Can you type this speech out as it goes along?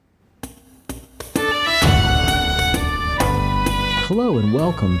Hello and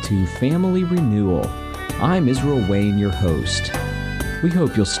welcome to Family Renewal. I'm Israel Wayne, your host. We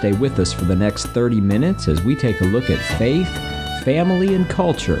hope you'll stay with us for the next 30 minutes as we take a look at faith, family, and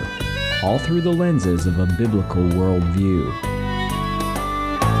culture, all through the lenses of a biblical worldview.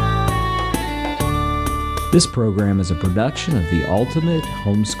 This program is a production of the Ultimate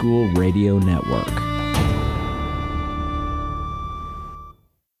Homeschool Radio Network.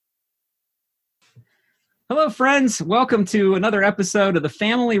 Hello, friends. Welcome to another episode of the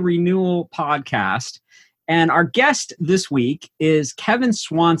Family Renewal Podcast. And our guest this week is Kevin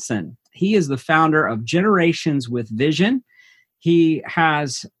Swanson. He is the founder of Generations with Vision. He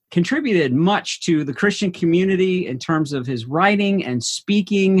has contributed much to the Christian community in terms of his writing and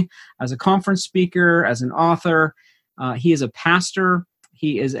speaking as a conference speaker, as an author. He is a pastor.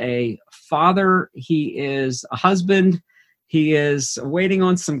 He is a father. He is a husband. He is waiting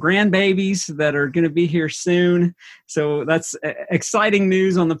on some grandbabies that are going to be here soon. So that's exciting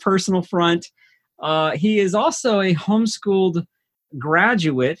news on the personal front. He is also a homeschooled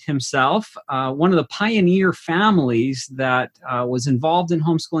graduate himself, one of the pioneer families that was involved in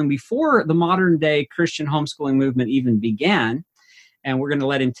homeschooling before the modern day Christian homeschooling movement even began. And we're going to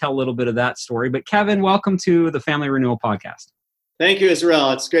let him tell a little bit of that story. But Kevin, welcome to the Family Renewal Podcast. Thank you,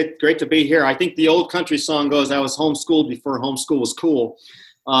 Israel. It's great to be here. I think the old country song goes, I was homeschooled before homeschool was cool.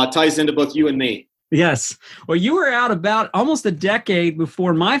 Ties into both you and me. Yes. Well, you were out about almost a decade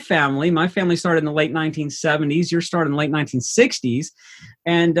before my family. My family started in the late 1970s. Yours started in the late 1960s.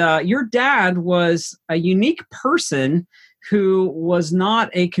 And your dad was a unique person who was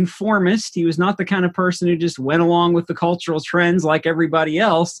not a conformist. He was not the kind of person who just went along with the cultural trends like everybody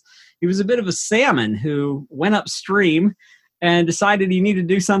else. He was a bit of a salmon who went upstream and decided he needed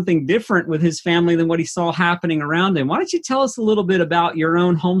to do something different with his family than what he saw happening around him. Why don't you tell us a little bit about your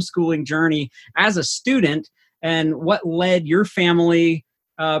own homeschooling journey as a student and what led your family,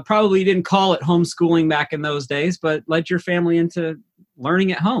 probably didn't call it homeschooling back in those days, but led your family into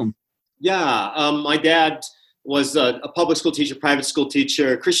learning at home? Yeah, my dad was a public school teacher, private school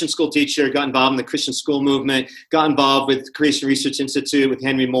teacher, Christian school teacher, got involved in the Christian school movement, got involved with the Creation Research Institute with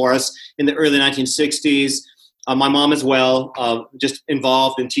Henry Morris in the early 1960s. My mom as well, just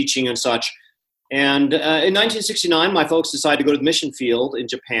involved in teaching and such. And in 1969, my folks decided to go to the mission field in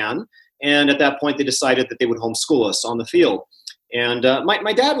Japan. And at that point, they decided that they would homeschool us on the field. And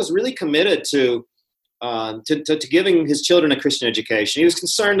my dad was really committed to giving his children a Christian education. He was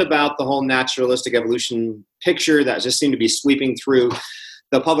concerned about the whole naturalistic evolution picture that just seemed to be sweeping through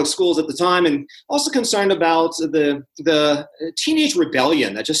the public schools at the time, and also concerned about the teenage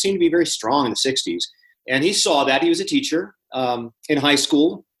rebellion that just seemed to be very strong in the 60s. And he saw that. He was a teacher in high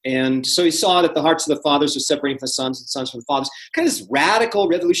school. And so he saw that the hearts of the fathers were separating from the sons and sons from the fathers. Kind of this radical,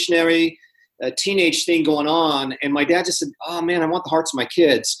 revolutionary teenage thing going on. And my dad just said, oh, man, I want the hearts of my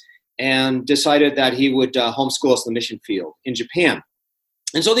kids. And decided that he would homeschool us in the mission field in Japan.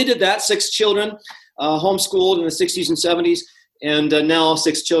 And so they did that, 6 children homeschooled in the 60s and 70s. And now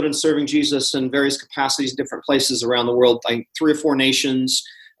 6 children serving Jesus in various capacities in different places around the world, like 3 or 4 nations,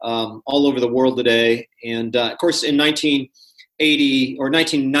 all over the world today. And of course, in 1980 or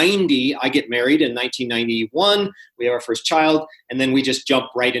 1990, I get married. In 1991, we have our first child, and then we just jump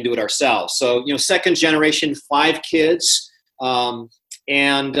right into it ourselves. So, second generation, 5 kids,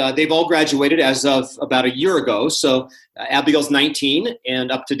 and they've all graduated as of about a year ago. So Abigail's 19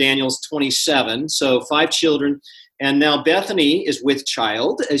 and up to Daniel's 27. So 5 children. And now Bethany is with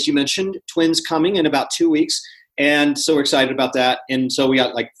child, as you mentioned, twins coming in about 2 weeks. And so we're excited about that. And so we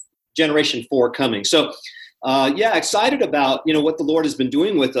got like generation 4 coming. So excited about, what the Lord has been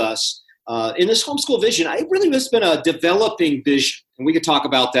doing with us in this homeschool vision. It really has been a developing vision. And we could talk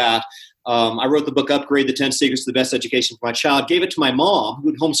about that. I wrote the book, Upgrade, the 10 Secrets to the Best Education for My Child, gave it to my mom, who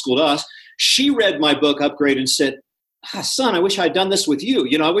had homeschooled us. She read my book, Upgrade, and said, son, I wish I'd done this with you.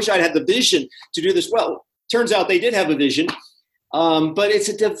 I wish I'd had the vision to do this. Well, turns out they did have a vision, but it's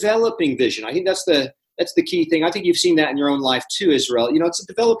a developing vision. I think that's the key thing. I think you've seen that in your own life too, Israel. It's a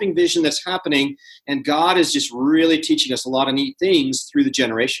developing vision that's happening, and God is just really teaching us a lot of neat things through the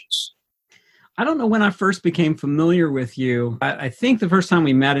generations. I don't know when I first became familiar with you. I think the first time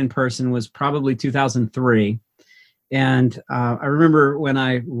we met in person was probably 2003. And I remember when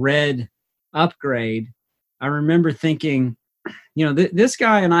I read Upgrade, I remember thinking, this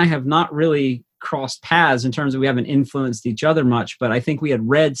guy and I have not really crossed paths in terms of we haven't influenced each other much, but I think we had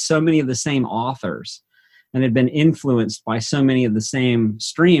read so many of the same authors and had been influenced by so many of the same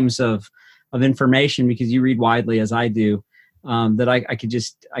streams of information, because you read widely as I do, that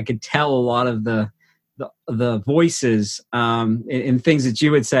I could tell a lot of the voices in things that you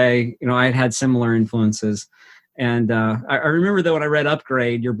would say, I had similar influences. And I remember that when I read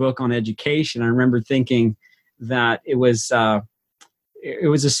Upgrade, your book on education, I remember thinking that it was a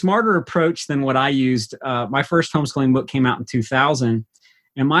smarter approach than what I used. My first homeschooling book came out in 2000,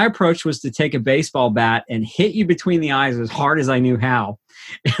 and my approach was to take a baseball bat and hit you between the eyes as hard as I knew how.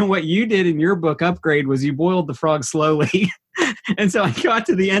 And what you did in your book, Upgrade, was you boiled the frog slowly. And so I got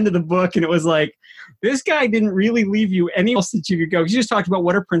to the end of the book, and it was like, this guy didn't really leave you any else that you could go. You just talked about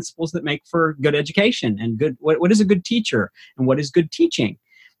what are principles that make for good education and good. What is a good teacher and what is good teaching?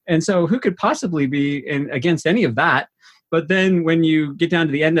 And so who could possibly be against any of that? But then when you get down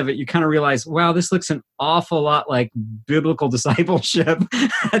to the end of it, you kind of realize, wow, this looks an awful lot like biblical discipleship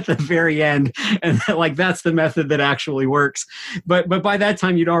at the very end. And like, that's the method that actually works. But by that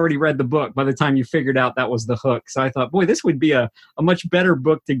time, you'd already read the book by the time you figured out that was the hook. So I thought, boy, this would be a much better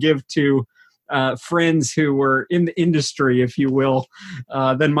book to give to friends who were in the industry, if you will,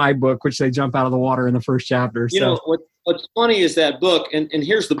 than my book, which they jump out of the water in the first chapter. You know, what's funny is that book, and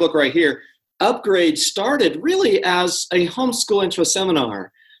here's the book right here. Upgrade started really as a homeschool intro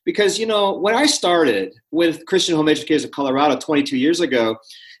seminar, because, you know, when I started with Christian Home Educators of Colorado 22 years ago,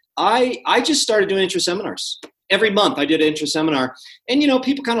 I just started doing intro seminars. Every month I did an intro seminar, and, you know,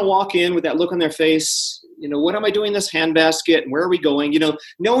 people kind of walk in with that look on their face, you know, what am I doing in this handbasket and where are we going? You know,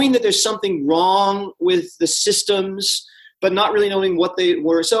 knowing that there's something wrong with the systems, but not really knowing what they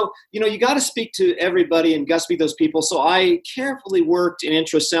were. So, you know, you got to speak to everybody and got to speak to those people. So I carefully worked an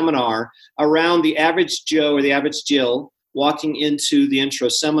intro seminar around the average Joe or the average Jill walking into the intro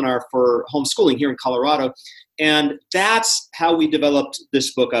seminar for homeschooling here in Colorado. And that's how we developed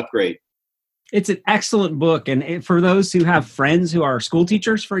this book, Upgrade. It's an excellent book. And for those who have friends who are school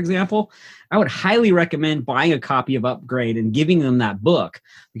teachers, for example, I would highly recommend buying a copy of Upgrade and giving them that book,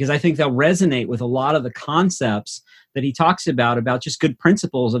 because I think they'll resonate with a lot of the concepts that he talks about just good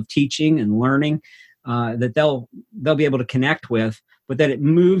principles of teaching and learning that they'll be able to connect with, but that it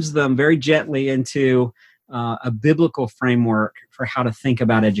moves them very gently into a biblical framework for how to think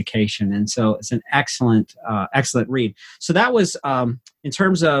about education. And so it's an excellent read. So that was, in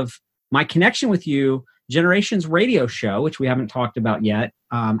terms of my connection with you, Generations radio show, which we haven't talked about yet.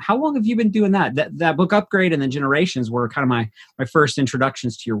 How long have you been doing that? That book Upgrade and then Generations were kind of my first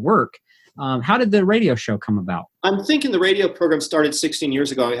introductions to your work. How did the radio show come about? I'm thinking the radio program started 16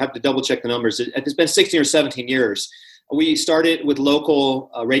 years ago. I have to double check the numbers. It's been 16 or 17 years. We started with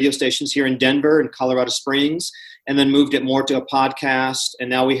local radio stations here in Denver and Colorado Springs, and then moved it more to a podcast. And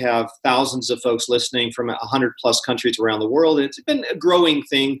now we have thousands of folks listening from 100 plus countries around the world. And it's been a growing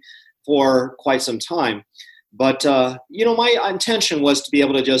thing for quite some time. But, you know, my intention was to be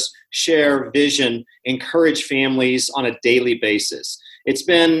able to just share vision, encourage families on a daily basis. It's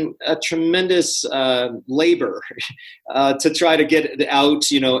been a tremendous labor to try to get it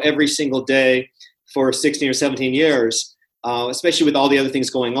out, you know, every single day for 16 or 17 years, especially with all the other things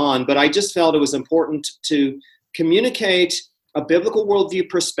going on. But I just felt it was important to communicate a biblical worldview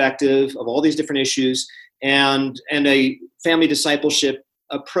perspective of all these different issues and a family discipleship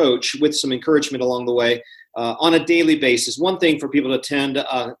approach with some encouragement along the way on a daily basis. One thing for people to attend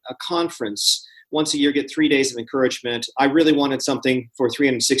a conference once a year, get 3 days of encouragement. I really wanted something for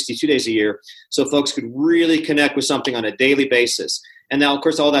 362 days a year so folks could really connect with something on a daily basis. And now, of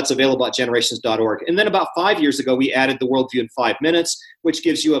course, all that's available at generations.org. And then about 5 years ago, we added the Worldview in 5 Minutes, which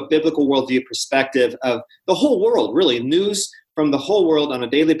gives you a biblical worldview perspective of the whole world, really, news from the whole world on a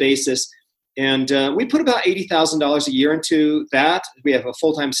daily basis. And we put about $80,000 a year into that. We have a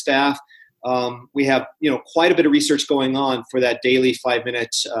full-time staff. We have, you know, quite a bit of research going on for that daily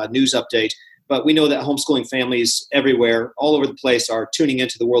 5-minute news update. But we know that homeschooling families everywhere, all over the place, are tuning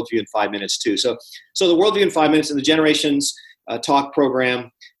into the Worldview in 5 Minutes too. So the Worldview in 5 Minutes and the Generations Talk program,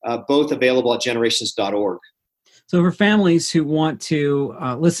 both available at generations.org. So for families who want to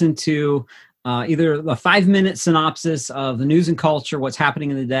listen to either a 5-minute synopsis of the news and culture, what's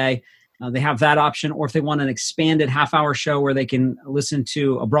happening in the day, they have that option. Or if they want an expanded half-hour show where they can listen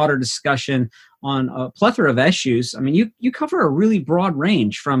to a broader discussion on a plethora of issues. I mean, you cover a really broad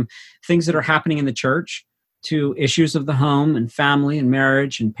range, from things that are happening in the church to issues of the home and family and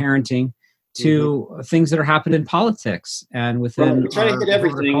marriage and parenting to things that are happening in politics and within try to hit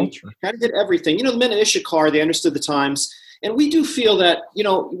everything. Culture. Try to hit everything. You know, the men at Issachar, they understood the times. And we do feel that, you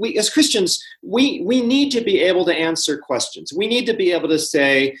know, we as Christians, we need to be able to answer questions. We need to be able to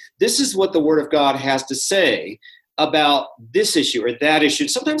say, this is what the Word of God has to say about this issue or that issue.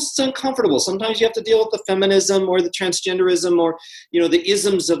 Sometimes it's uncomfortable. Sometimes you have to deal with the feminism or the transgenderism or, you know, the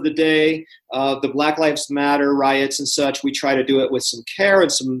isms of the day, the Black Lives Matter riots and such. We try to do it with some care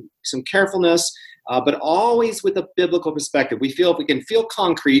and some carefulness. but always with a biblical perspective. We feel if we can feel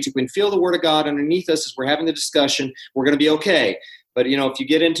concrete, if we can feel the Word of God underneath us as we're having the discussion, we're going to be okay. But, if you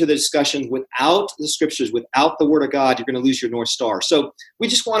get into the discussion without the Scriptures, without the Word of God, you're going to lose your North Star. So we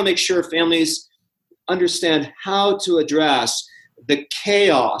just want to make sure families understand how to address the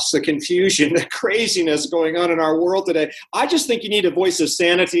chaos, the confusion, the craziness going on in our world today. I just think you need a voice of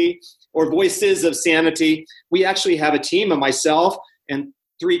sanity or voices of sanity. We actually have a team of myself and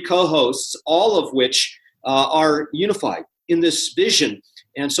 3 co-hosts, all of which are unified in this vision.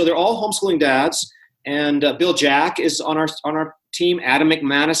 And so they're all homeschooling dads. And Bill Jack is on our team. Adam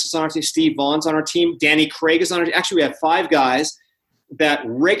McManus is on our team. Steve Vaughn's on our team. Danny Craig is on our team. Actually, we have 5 guys that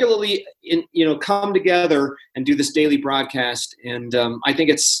regularly come together and do this daily broadcast. And I think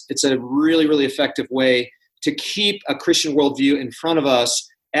it's a really, really effective way to keep a Christian worldview in front of us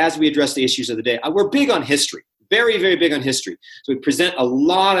as we address the issues of the day. We're big on history, very, very big on history. So we present a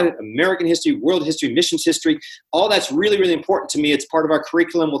lot of American history, world history, missions history. All that's really, really important to me. It's part of our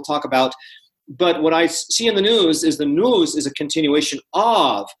curriculum we'll talk about. But what I see in the news is a continuation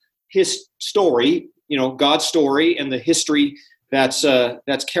of his story, God's story and the history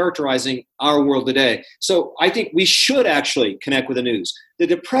that's characterizing our world today. So I think we should actually connect with the news. The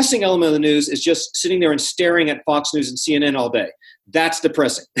depressing element of the news is just sitting there and staring at Fox News and CNN all day. That's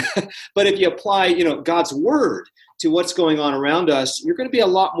depressing. But if you apply, God's word to what's going on around us, you're going to be a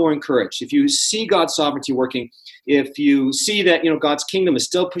lot more encouraged. If you see God's sovereignty working, if you see that, God's kingdom is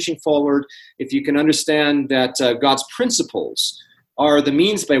still pushing forward, if you can understand that God's principles are the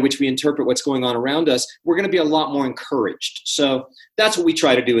means by which we interpret what's going on around us, we're going to be a lot more encouraged. So that's what we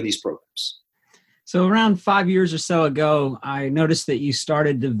try to do in these programs. So around 5 years or so ago, I noticed that you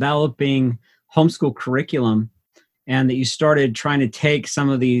started developing homeschool curriculum and that you started trying to take some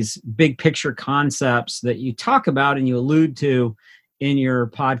of these big picture concepts that you talk about and you allude to in your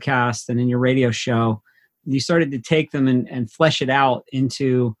podcast and in your radio show. You started to take them and flesh it out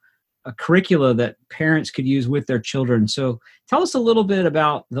into a curricula that parents could use with their children. So tell us a little bit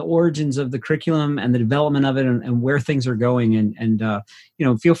about the origins of the curriculum and the development of it and where things are going.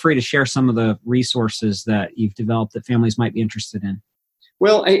 And feel free to share some of the resources that you've developed that families might be interested in.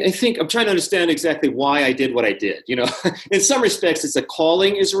 Well, I think I'm trying to understand exactly why I did what I did. In some respects, it's a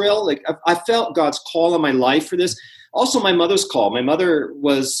calling, Israel. Like I felt God's call on my life for this. Also, my mother's call. My mother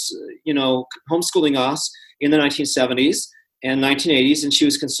was, homeschooling us in the 1970s and 1980s, and she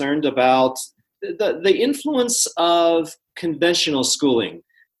was concerned about the influence of conventional schooling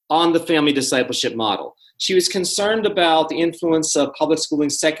on the family discipleship model. She was concerned about the influence of public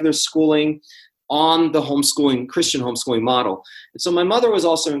schooling, secular schooling, on the homeschooling, Christian homeschooling model. And so my mother was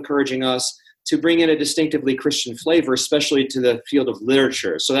also encouraging us to bring in a distinctively Christian flavor, especially to the field of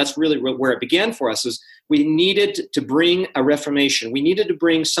literature. So that's really where it began for us, is we needed to bring a reformation. We needed to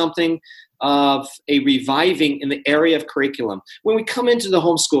bring something of a reviving in the area of curriculum. When we come into the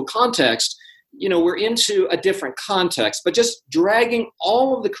homeschool context, we're into a different context, but just dragging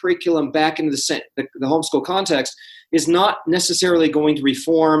all of the curriculum back into the homeschool context is not necessarily going to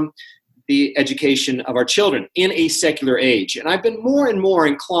reform the education of our children in a secular age. And I've been more and more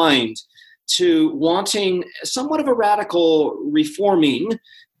inclined to wanting somewhat of a radical reforming,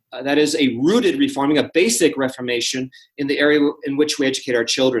 that is a rooted reforming, a basic reformation in the area in which we educate our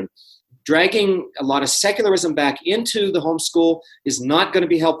children. Dragging a lot of secularism back into the homeschool is not going to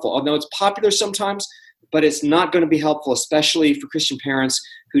be helpful. Although it's popular sometimes, but it's not going to be helpful, especially for Christian parents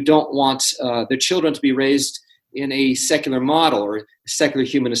who don't want their children to be raised in a secular model or a secular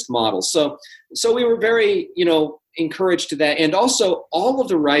humanist model. So we were very, encouraged to that. And also all of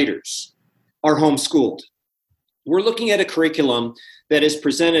the writers are homeschooled. We're looking at a curriculum that is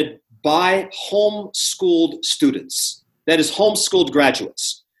presented by homeschooled students, that is homeschooled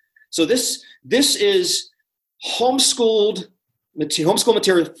graduates. So this is homeschool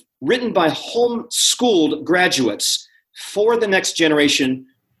material written by homeschooled graduates for the next generation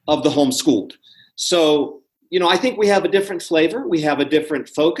of the homeschooled. So, I think we have a different flavor. We have a different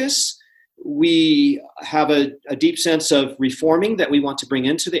focus. We have a deep sense of reforming that we want to bring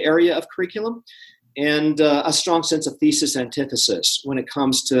into the area of curriculum, and a strong sense of thesis antithesis when it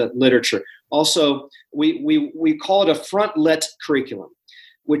comes to literature. Also, we call it a front-let curriculum,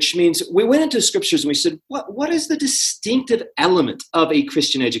 which means we went into scriptures and we said, what is the distinctive element of a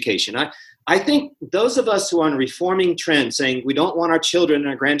Christian education? I think those of us who are on a reforming trend, saying we don't want our children and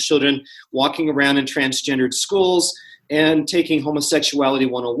our grandchildren walking around in transgendered schools and taking homosexuality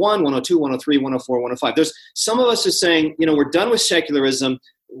 101, 102, 103, 104, 105. There's some of us are saying, we're done with secularism.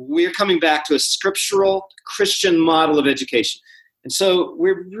 We're coming back to a scriptural Christian model of education. And so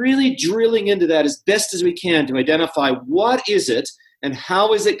we're really drilling into that as best as we can to identify what is it and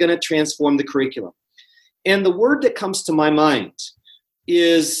how is it going to transform the curriculum. And the word that comes to my mind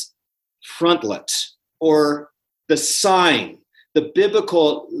is frontlet, or the sign, the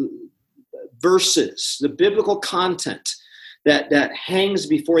biblical verses, the biblical content that hangs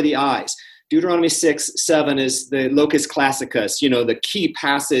before the eyes. Deuteronomy 6:7 is the locus classicus, the key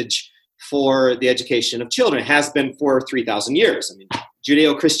passage for the education of children. It has been for 3,000 years. I mean,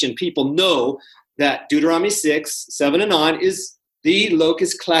 Judeo-Christian people know that Deuteronomy 6:7 and 9 is the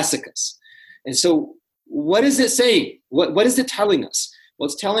locus classicus. And so what is it saying? What is it telling us? Well,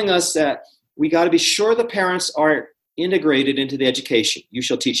 it's telling us that we got to be sure the parents are integrated into the education. You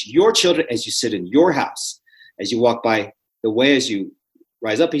shall teach your children as you sit in your house, as you walk by the way, as you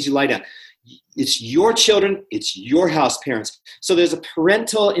rise up, as you lie down. It's your children. It's your house, parents. So there's a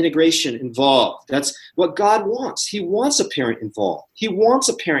parental integration involved. That's what God wants. He wants a parent involved. He wants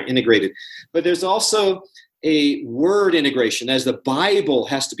a parent integrated. But there's also a word integration, as the Bible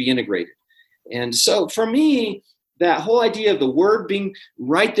has to be integrated. And so for me, that whole idea of the word being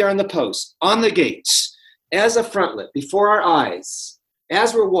right there on the post, on the gates, as a frontlet, before our eyes,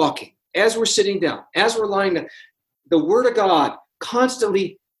 as we're walking, as we're sitting down, as we're lying down, the word of God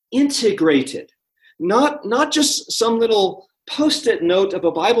constantly integrated, not just some little post-it note of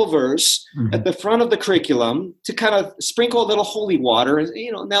a Bible verse at the front of the curriculum to kind of sprinkle a little holy water,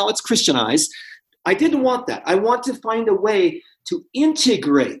 now it's Christianized. I didn't want that. I want to find a way to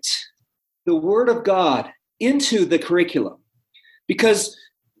integrate the Word of God into the curriculum, because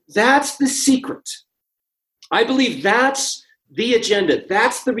that's the secret. I believe that's the agenda.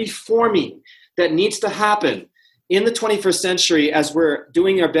 That's the reforming that needs to happen in the 21st century as we're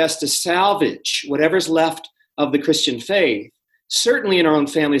doing our best to salvage whatever's left of the Christian faith, certainly in our own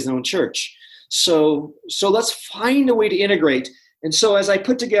families and own church. So let's find a way to integrate. And so as I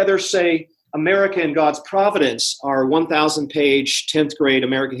put together, say, America and God's Providence, our 1,000-page 10th grade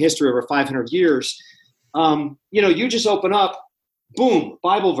American history over 500 years, you just open up, boom,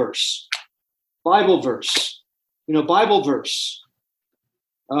 Bible verse, Bible verse, Bible verse.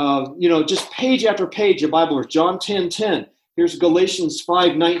 Just page after page of Bible verse. John 10:10. Here's Galatians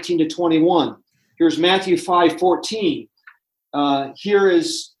 5:19-21. Here's Matthew 5:14. Here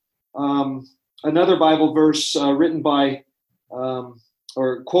is another Bible verse written by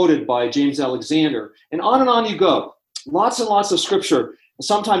or quoted by James Alexander. And on you go. Lots and lots of scripture.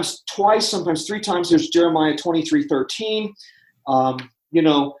 Sometimes twice, sometimes three times. There's Jeremiah 23:13.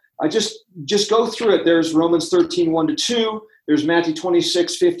 I just go through it. There's Romans 13:1-2. There's Matthew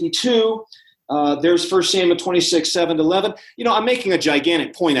 26:52. There's 1 Samuel 26:7-11. I'm making a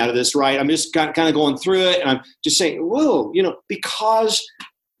gigantic point out of this, right? I'm just kind of going through it, and I'm just saying, whoa, because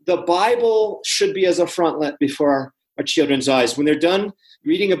the Bible should be as a frontlet before our children's eyes. When they're done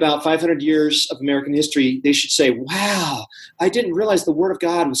reading about 500 years of American history, they should say, wow, I didn't realize the Word of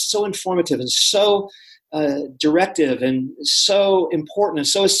God was so informative and so directive and so important and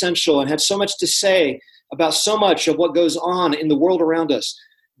so essential and had so much to say about so much of what goes on in the world around us.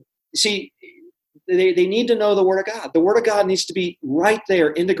 See, they need to know the Word of God. The Word of God needs to be right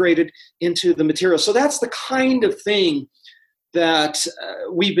there, integrated into the material. So that's the kind of thing that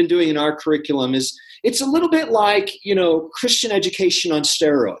we've been doing in our curriculum. It's a little bit like, Christian education on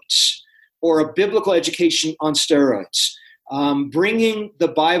steroids, or a biblical education on steroids, bringing the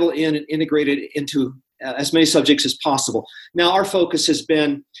Bible in and integrated into as many subjects as possible. Now, our focus has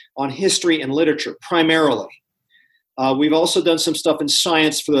been on history and literature primarily. We've also done some stuff in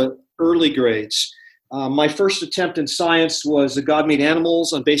science for the early grades. My first attempt in science was the God Made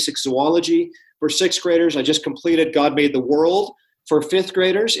Animals on basic zoology. For sixth graders, I just completed God Made the World. For fifth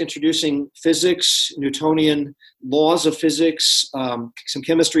graders, introducing physics, Newtonian laws of physics, some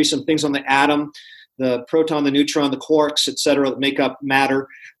chemistry, some things on the atom, the proton, the neutron, the quarks, etc., that make up matter.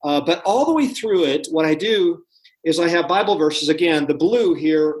 But all the way through it, what I do is I have Bible verses. Again, the blue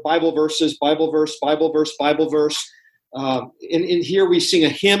here, Bible verses, Bible verse, Bible verse, Bible verse. In here we sing a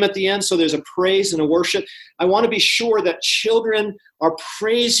hymn at the end, so there's a praise and a worship. I want to be sure that children are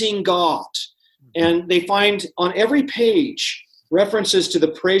praising God. And they find on every page references to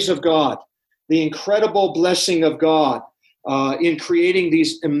the praise of God, the incredible blessing of God in creating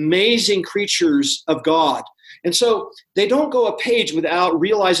these amazing creatures of God. And so they don't go a page without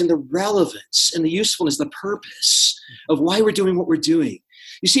realizing the relevance and the usefulness, the purpose of why we're doing what we're doing.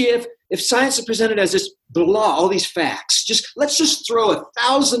 You see, if science is presented as this blah, all these facts, let's just throw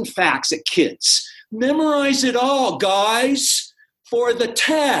 1,000 facts at kids. Memorize it all, guys, for the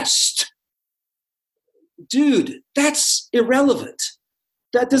test. Dude, that's irrelevant.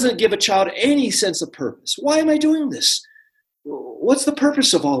 That doesn't give a child any sense of purpose. Why am I doing this? What's the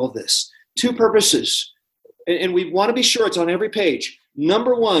purpose of all of this? Two purposes. And we want to be sure it's on every page.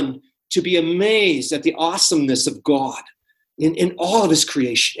 Number one, to be amazed at the awesomeness of God in all of his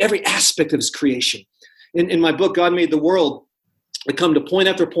creation, every aspect of his creation. In my book, God Made the World, I come to point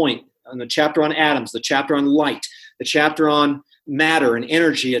after point on the chapter on atoms, the chapter on light, the chapter on matter and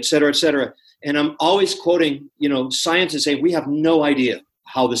energy, et cetera, et cetera. And I'm always quoting, science and saying, we have no idea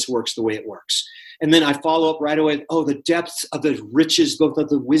how this works the way it works. And then I follow up right away, the depths of the riches, both of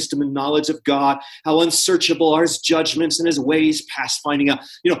the wisdom and knowledge of God, how unsearchable are his judgments and his ways past finding out.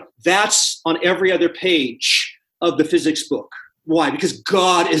 That's on every other page of the physics book. Why? Because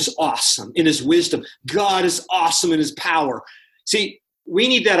God is awesome in his wisdom. God is awesome in his power. See, we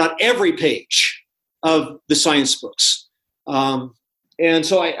need that on every page of the science books. And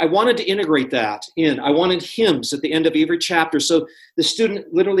so I wanted to integrate that in. I wanted hymns at the end of every chapter. So the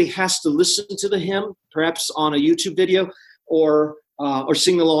student literally has to listen to the hymn, perhaps on a YouTube video, or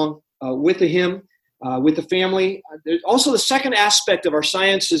sing along with the hymn, with the family. Also, the second aspect of our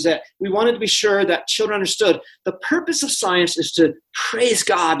science is that we wanted to be sure that children understood the purpose of science is to praise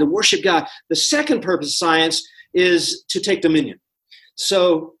God, to worship God. The second purpose of science is to take dominion.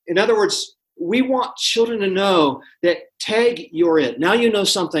 So, in other words, we want children to know that tag, you're it. Now you know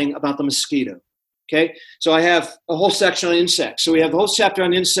something about the mosquito. Okay? So I have a whole section on insects. So we have the whole chapter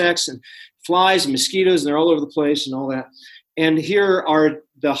on insects and flies and mosquitoes, and they're all over the place and all that. And here are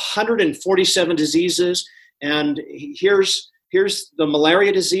the 147 diseases. And here's the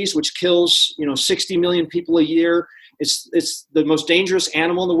malaria disease, which kills 60 million people a year. It's the most dangerous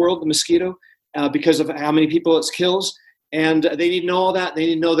animal in the world, the mosquito, because of how many people it kills. And they need to know all that. They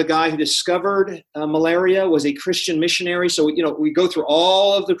need to know the guy who discovered malaria was a Christian missionary. So, we go through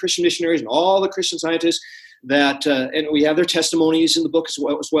all of the Christian missionaries and all the Christian scientists that, and we have their testimonies in the book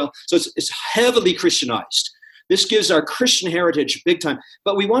as well. So it's heavily Christianized. This gives our Christian heritage big time.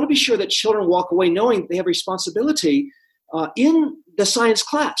 But we want to be sure that children walk away knowing they have responsibility in the science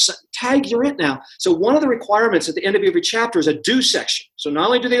class. Tag, you're it now. So one of the requirements at the end of every chapter is a do section. So not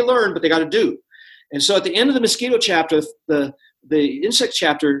only do they learn, but they got to do. And so at the end of the mosquito chapter, the insect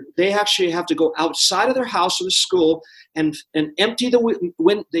chapter, they actually have to go outside of their house or the school and empty the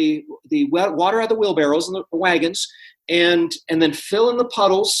water out of the wheelbarrows and the wagons, and then fill in the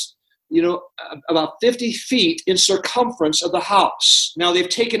puddles, about 50 feet in circumference of the house. Now they've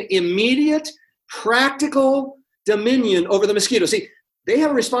taken immediate, practical dominion over the mosquito. See, they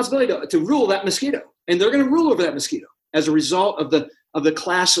have a responsibility to rule that mosquito, and they're going to rule over that mosquito as a result of the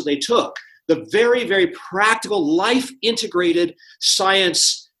class that they took. The very, very practical, life-integrated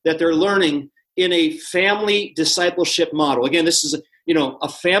science that they're learning in a family discipleship model. Again, this is a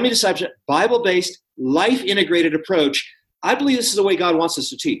family discipleship, Bible-based, life-integrated approach. I believe this is the way God wants us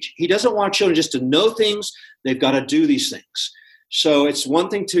to teach. He doesn't want children just to know things. They've got to do these things. So it's one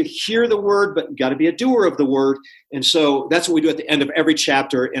thing to hear the word, but you've got to be a doer of the word. And so that's what we do at the end of every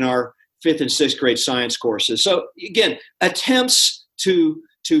chapter in our 5th and 6th grade science courses. So again, attempts to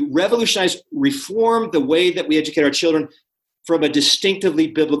revolutionize, reform the way that we educate our children from a distinctively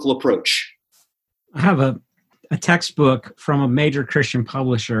biblical approach. I have a textbook from a major Christian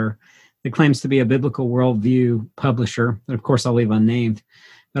publisher that claims to be a biblical worldview publisher, that of course I'll leave unnamed.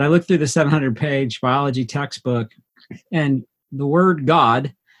 But I looked through the 700-page biology textbook, and the word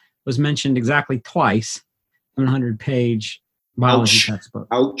God was mentioned exactly twice, 700-page biology textbook.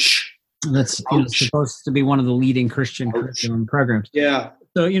 Ouch. That's supposed to be one of the leading Christian curriculum programs. Yeah.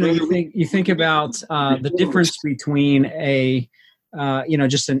 So you think about the difference between a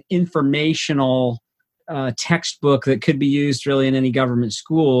just an informational textbook that could be used really in any government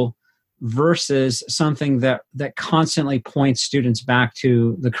school versus something that constantly points students back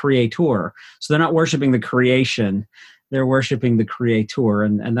to the Creator. So they're not worshiping the creation; they're worshiping the Creator,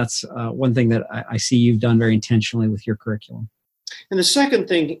 and that's one thing that I see you've done very intentionally with your curriculum. And the second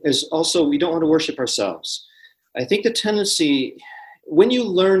thing is also we don't want to worship ourselves. I think the tendency, when you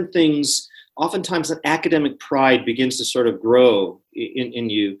learn things, oftentimes an academic pride begins to sort of grow in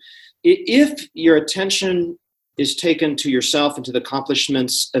you. If your attention is taken to yourself and to the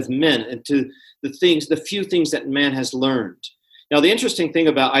accomplishments of men and to the few things that man has learned. Now, the interesting thing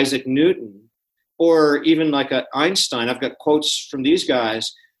about Isaac Newton, or even like Einstein, I've got quotes from these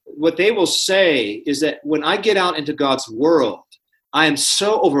guys, what they will say is that when I get out into God's world, I am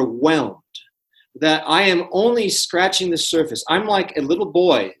so overwhelmed that I am only scratching the surface. I'm like a little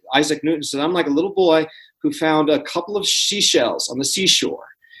boy. Isaac Newton said, I'm like a little boy who found a couple of seashells on the seashore.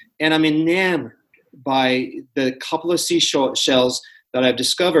 And I'm enamored by the couple of seashells that I've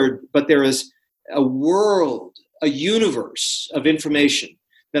discovered. But there is a world, a universe of information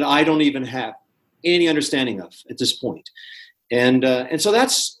that I don't even have any understanding of at this point. And so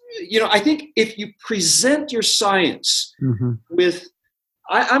that's, I think if you present your science with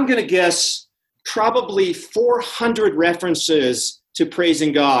I'm going to guess probably 400 references to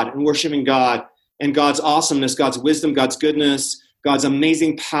praising God and worshiping God and God's awesomeness, God's wisdom, God's goodness, God's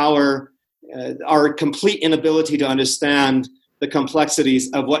amazing power, our complete inability to understand the complexities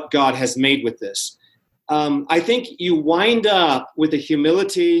of what God has made with this. I think you wind up with a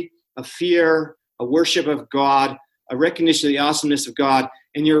humility, a fear, a worship of God, a recognition of the awesomeness of God,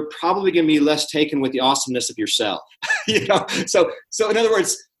 and you're probably going to be less taken with the awesomeness of yourself. So in other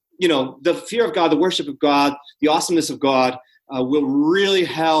words, the fear of God, the worship of God, the awesomeness of God will really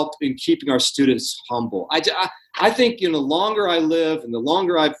help in keeping our students humble. I think the longer I live and the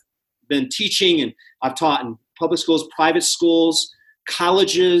longer I've been teaching, and I've taught in public schools, private schools,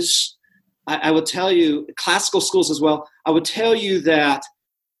 colleges, I will tell you, classical schools as well, I would tell you that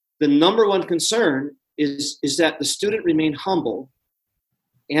the number one concern is that the student remain humble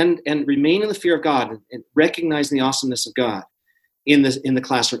and remain in the fear of God and recognizing the awesomeness of God in the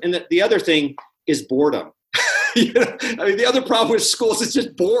classroom. And the other thing is boredom. The other problem with schools is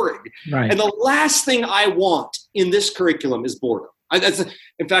just boring. Right. And the last thing I want in this curriculum is boredom.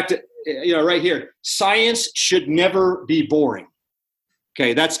 In fact, right here, science should never be boring.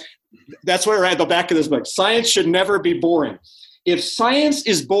 Okay, that's where we're at the back of this book. Science should never be boring. If science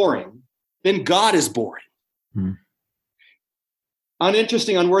is boring, then God is boring. Hmm.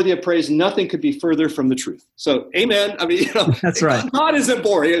 Uninteresting, unworthy of praise, nothing could be further from the truth. So, amen. That's right. God isn't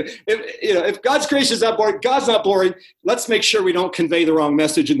boring. If God's creation is not boring, God's not boring. Let's make sure we don't convey the wrong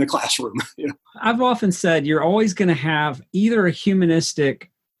message in the classroom. I've often said you're always going to have either a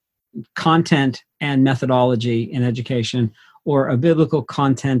humanistic content and methodology in education or a biblical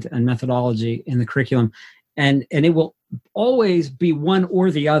content and methodology in the curriculum, and it will always be one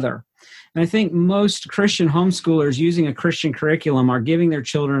or the other. And I think most Christian homeschoolers using a Christian curriculum are giving their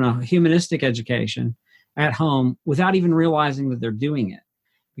children a humanistic education at home without even realizing that they're doing it,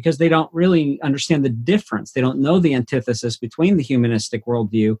 because they don't really understand the difference. They don't know the antithesis between the humanistic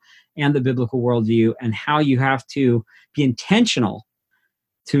worldview and the biblical worldview, and how you have to be intentional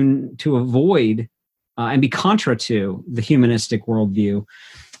to avoid and be contra to the humanistic worldview.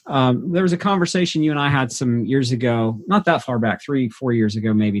 There was a conversation you and I had some years ago, not that far back, 3-4 years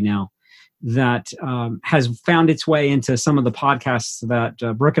ago maybe now, that has found its way into some of the podcasts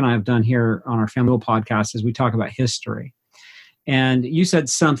that Brooke and I have done here on our Family Podcast as we talk about history. And you said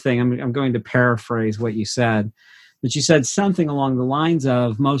something, I'm going to paraphrase what you said, but you said something along the lines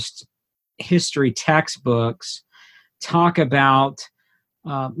of most history textbooks talk about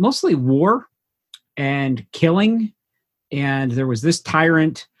mostly war and killing, and there was this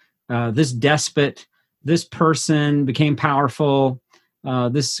tyrant, this despot, this person became powerful,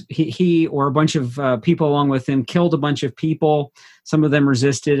 he or a bunch of people along with him killed a bunch of people. Some of them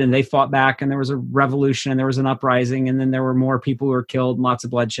resisted and they fought back, and there was a revolution and there was an uprising, and then there were more people who were killed and lots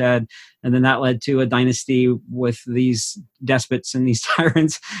of bloodshed, and then that led to a dynasty with these despots and these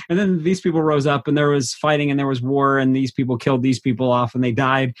tyrants, and then these people rose up and there was fighting and there was war, and these people killed these people off and they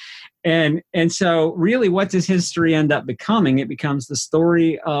died. And so really, what does history end up becoming? It becomes the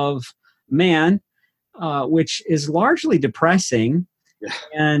story of man, which is largely depressing. Yeah.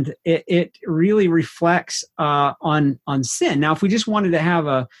 And it really reflects on sin. Now, if we just wanted to have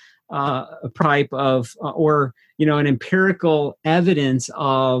a type of an empirical evidence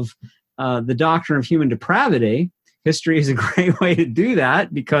of the doctrine of human depravity, history is a great way to do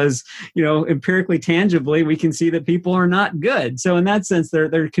that, because empirically, tangibly, we can see that people are not good. So in that sense,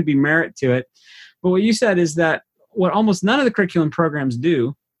 there could be merit to it. But what you said is that what almost none of the curriculum programs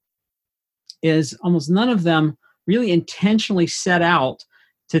do is almost none of them really intentionally set out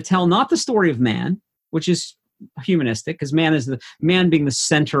to tell not the story of man, which is humanistic, because man being the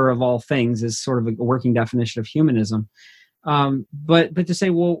center of all things is sort of a working definition of humanism, but to say,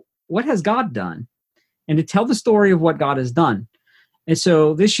 well, what has God done? And to tell the story of what God has done. And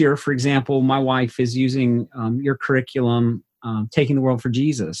so this year, for example, my wife is using your curriculum, Taking the World for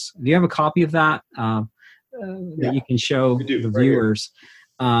Jesus. Do you have a copy of that that you can show the viewers?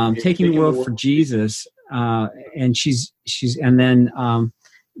 Taking the World for Jesus. And she's and then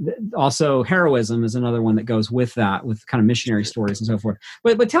also heroism is another one that goes with that, with kind of missionary stories and so forth.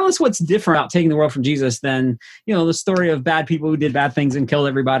 But tell us what's different about Taking the World from Jesus than the story of bad people who did bad things and killed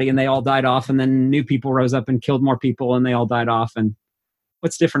everybody and they all died off, and then new people rose up and killed more people and they all died off. And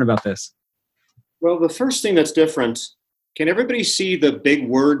what's different about this? Well, the first thing that's different, can everybody see the big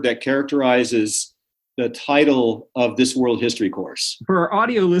word that characterizes the title of this world history course? For our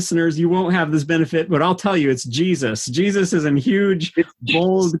audio listeners, you won't have this benefit, but I'll tell you, it's Jesus. Jesus is in huge,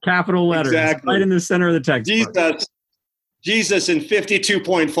 bold capital letters, exactly, right in the center of the text. Jesus in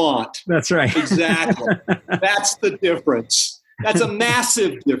 52-point font. That's right. Exactly. That's the difference. That's a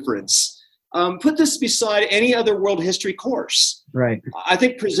massive difference. Put this beside any other world history course. Right. I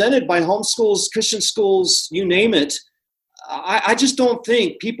think presented by homeschools, Christian schools, you name it. I just don't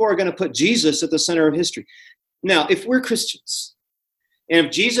think people are going to put Jesus at the center of history. Now, if we're Christians, and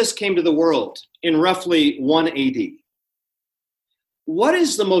if Jesus came to the world in roughly 1 AD, what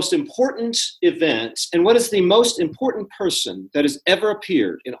is the most important event and what is the most important person that has ever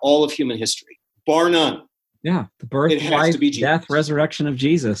appeared in all of human history? Bar none. Yeah, the birth, life, death, resurrection of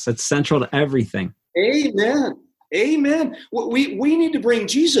Jesus. It's central to everything. Amen. Amen. We need to bring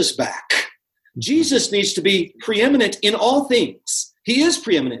Jesus back. Jesus needs to be preeminent in all things. He is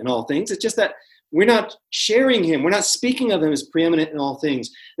preeminent in all things. It's just that we're not sharing him. We're not speaking of him as preeminent in all things.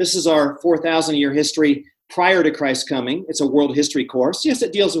 This is our 4,000-year history prior to Christ's coming. It's a world history course. Yes,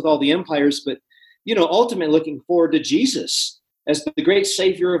 it deals with all the empires, but, ultimately looking forward to Jesus as the great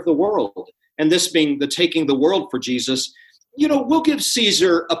Savior of the world. And this being the taking the world for Jesus, we'll give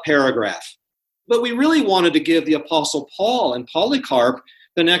Caesar a paragraph. But we really wanted to give the Apostle Paul and Polycarp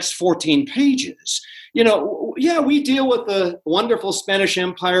the next 14 pages. We deal with the wonderful Spanish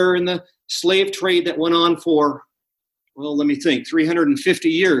Empire and the slave trade that went on for, 350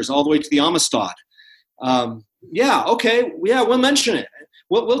 years, all the way to the Amistad. We'll mention it.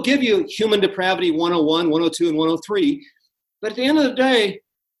 We'll give you Human Depravity 101, 102, and 103. But at the end of the day,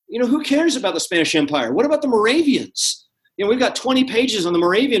 who cares about the Spanish Empire? What about the Moravians? We've got 20 pages on the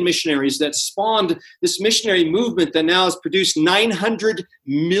Moravian missionaries that spawned this missionary movement that now has produced 900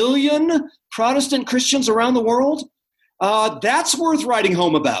 million Protestant Christians around the world. That's worth writing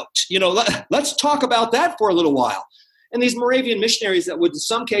home about. Let's talk about that for a little while. And these Moravian missionaries that would, in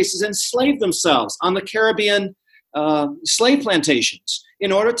some cases, enslave themselves on the Caribbean slave plantations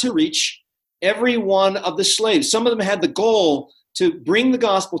in order to reach every one of the slaves. Some of them had the goal to bring the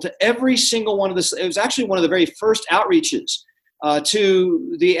gospel to every single one of the slaves. It was actually one of the very first outreaches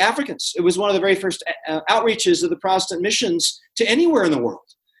to the Africans. It was one of the very first outreaches of the Protestant missions to anywhere in the world.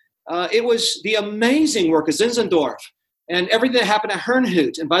 It was the amazing work of Zinzendorf and everything that happened at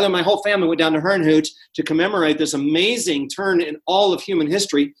Herrnhut. And by the way, my whole family went down to Herrnhut to commemorate this amazing turn in all of human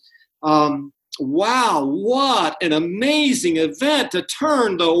history. Wow, what an amazing event to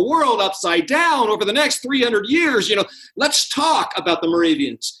turn the world upside down over the next 300 years. Let's talk about the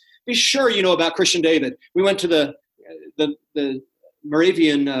Moravians. Be sure you know about Christian David. We went to the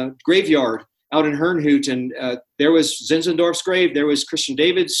Moravian graveyard out in Herrnhut, and there was Zinzendorf's grave. There was Christian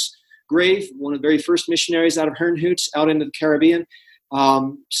David's grave, one of the very first missionaries out of Herrnhut, out into the Caribbean.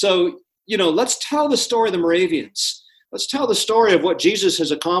 Let's tell the story of the Moravians. Let's tell the story of what Jesus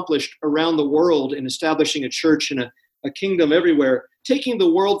has accomplished around the world in establishing a church and a kingdom everywhere. Taking the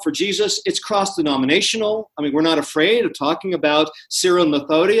world for Jesus, it's cross-denominational. We're not afraid of talking about Cyril and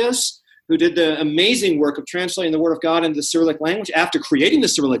Methodius, who did the amazing work of translating the Word of God into the Cyrillic language after creating the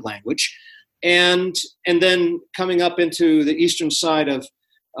Cyrillic language, and then coming up into the eastern side of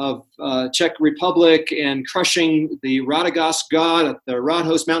Czech Republic and crushing the Radagast god at the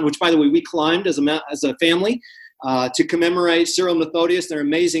Radhost Mountain, which, by the way, we climbed as a family. To commemorate Cyril and Methodius, their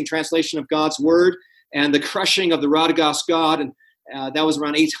amazing translation of God's Word, and the crushing of the Radagast god, and that was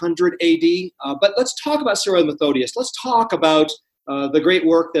around 800 AD. But let's talk about Cyril and Methodius. Let's talk about the great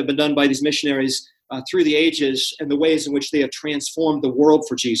work that have been done by these missionaries through the ages and the ways in which they have transformed the world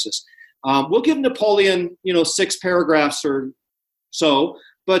for Jesus. We'll give Napoleon, 6 paragraphs or so,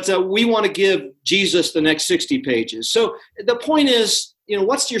 but we want to give Jesus the next 60 pages. So the point is,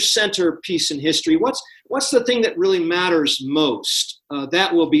 what's your centerpiece in history? What's the thing that really matters most?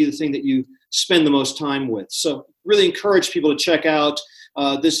 That will be the thing that you spend the most time with. So really encourage people to check out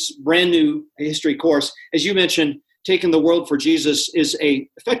this brand new history course. As you mentioned, Taking the World for Jesus is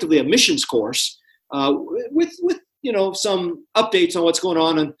effectively a missions course with some updates on what's going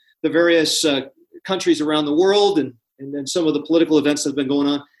on in the various countries around the world and then some of the political events that have been going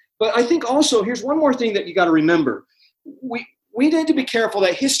on. But I think also, here's one more thing that you got to remember. We need to be careful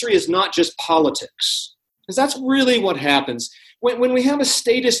that history is not just politics, because that's really what happens. When we have a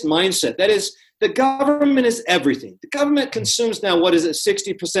statist mindset, that is, the government is everything. The government consumes now,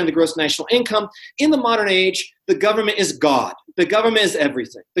 60% of the gross national income. In the modern age, the government is God. The government is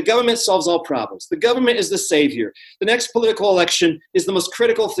everything. The government solves all problems. The government is the savior. The next political election is the most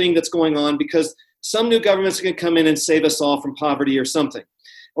critical thing that's going on because some new government's going to come in and save us all from poverty or something,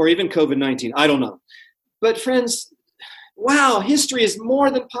 or even COVID-19. I don't know. But friends, wow, history is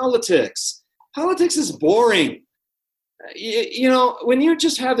more than politics. Politics is boring. When you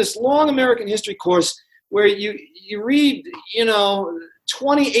just have this long American history course where you read,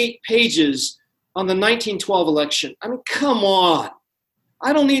 28 pages on the 1912 election. Come on.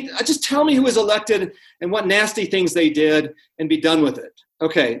 Just tell me who was elected and what nasty things they did and be done with it.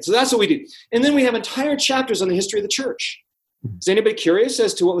 Okay, so that's what we do. And then we have entire chapters on the history of the church. Is anybody curious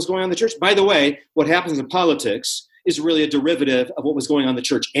as to what was going on in the church? By the way, what happens in politics is really a derivative of what was going on in the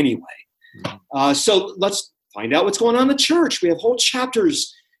church anyway. So let's find out what's going on in the church. We have whole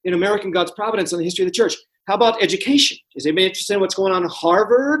chapters in American God's Providence on the history of the church. How about education? Is anybody interested in what's going on in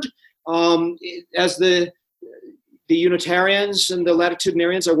Harvard as the Unitarians and the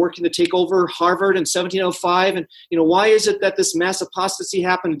Latitudinarians are working to take over Harvard in 1705? And, why is it that this mass apostasy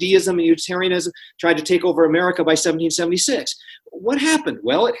happened? Deism and Unitarianism tried to take over America by 1776. What happened?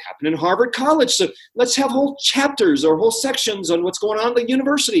 Well, it happened in Harvard College. So let's have whole chapters or whole sections on what's going on in the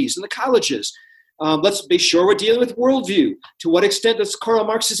universities and the colleges. Let's be sure we're dealing with worldview. To what extent does Karl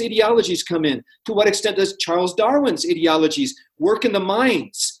Marx's ideologies come in? To what extent does Charles Darwin's ideologies work in the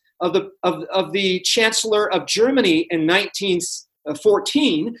minds of the Chancellor of Germany in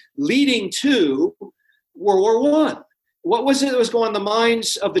 1914, leading to World War I? What was it that was going on in the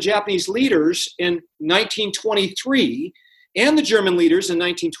minds of the Japanese leaders in 1923 and the German leaders in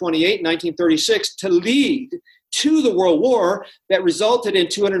 1928, 1936 to lead to the World War that resulted in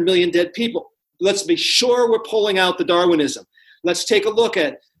 200 million dead people? Let's be sure we're pulling out the Darwinism. Let's take a look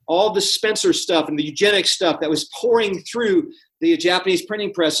at all the Spencer stuff and the eugenics stuff that was pouring through the Japanese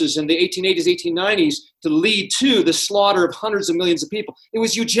printing presses in the 1880s, 1890s to lead to the slaughter of hundreds of millions of people. It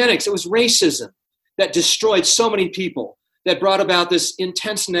was eugenics, it was racism that destroyed so many people, that brought about this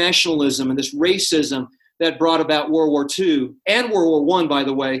intense nationalism and this racism that brought about World War II and World War I, by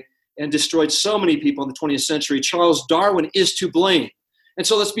the way, and destroyed so many people in the 20th century. Charles Darwin is to blame. And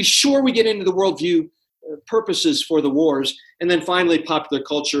so let's be sure we get into the worldview purposes for the wars. And then finally, popular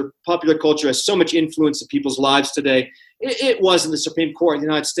culture. Popular culture has so much influence in people's lives today. It wasn't the Supreme Court of the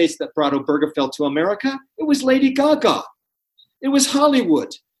United States that brought Obergefell to America. It was Lady Gaga. It was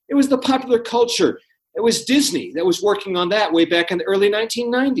Hollywood. It was the popular culture. It was Disney that was working on that way back in the early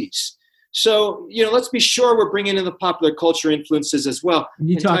 1990s. So, let's be sure we're bringing in the popular culture influences as well.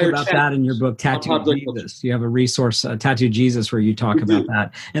 You talk about that in your book, Tattooed Jesus. You have a resource, Tattooed Jesus, where you talk about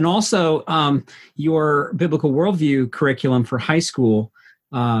that. And also your biblical worldview curriculum for high school,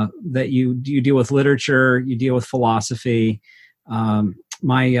 that you deal with literature, you deal with philosophy.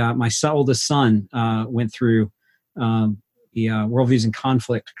 My oldest son went through the Worldviews and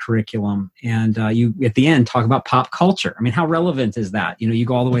Conflict curriculum, and you at the end talk about pop culture. I mean, how relevant is that? You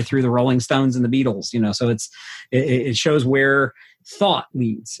go all the way through the Rolling Stones and the Beatles. So it shows where thought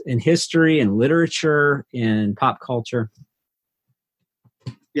leads in history and literature and pop culture.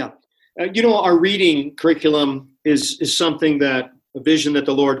 Yeah, our reading curriculum is something that a vision that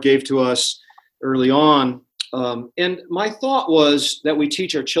the Lord gave to us early on, and my thought was that we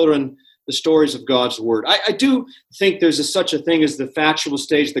teach our children the stories of God's word. I do think there's such a thing as the factual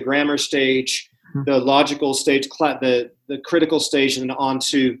stage, the grammar stage, the logical stage, the critical stage, and on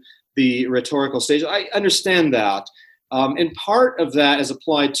to the rhetorical stage. I understand that. And part of that as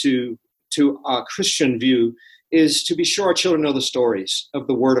applied to a Christian view is to be sure our children know the stories of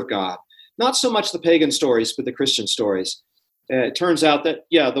the word of God. Not so much the pagan stories, but the Christian stories. It turns out that,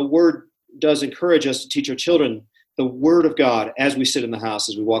 the word does encourage us to teach our children the word of God as we sit in the house,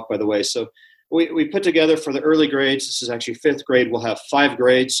 as we walk by the way. So we put together for the early grades, this is actually 5th grade, we'll have 5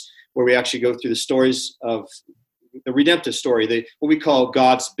 grades where we actually go through the stories of the redemptive story, what we call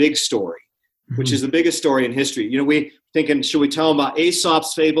God's big story, which is the biggest story in history. We thinking, should we tell them about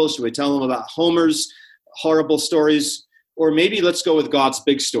Aesop's fables? Should we tell them about Homer's horrible stories? Or maybe let's go with God's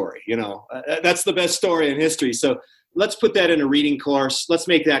big story. That's the best story in history. So let's put that in a reading course. Let's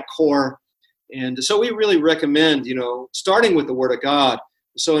make that core. And so we really recommend, starting with the Word of God.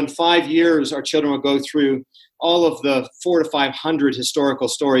 So in 5 years, our children will go through all of the 400 to 500 historical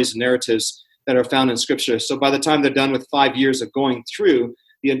stories and narratives that are found in Scripture. So by the time they're done with 5 years of going through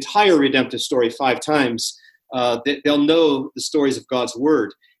the entire redemptive story 5 times, they'll know the stories of God's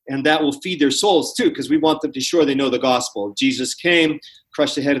Word. And that will feed their souls too, because we want them to be sure they know the gospel. Jesus came,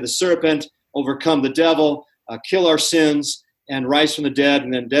 crushed the head of the serpent, overcome the devil, kill our sins, and rise from the dead,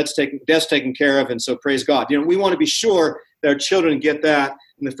 and then death's taken care of, and so praise God. We want to be sure that our children get that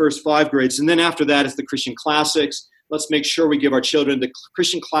in the first 5 grades. And then after that is the Christian classics. Let's make sure we give our children the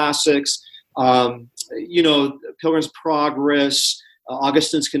Christian classics, Pilgrim's Progress,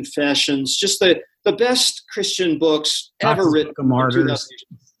 Augustine's Confessions, just the best Christian books ever written. Martyrs.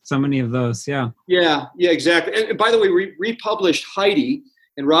 So many of those, yeah. Yeah, exactly. And by the way, we republished Heidi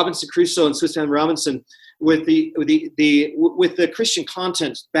and Robinson Crusoe and Swiss Family Robinson with the Christian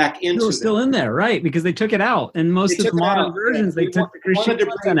content back into It's still in there, right? Because they took it out. And most of the modern versions, they took the Christian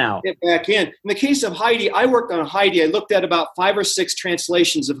content out. It back in. In the case of Heidi, I worked on Heidi. I looked at about 5 or 6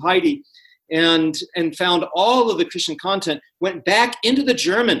 translations of Heidi and found all of the Christian content, went back into the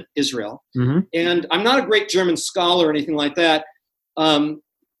German Israel. Mm-hmm. And I'm not a great German scholar or anything like that,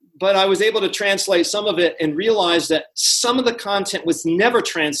 but I was able to translate some of it and realize that some of the content was never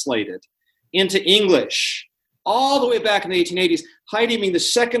translated into English all the way back in the 1880s. Heidi being the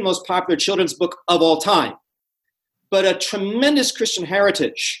second most popular children's book of all time, but a tremendous Christian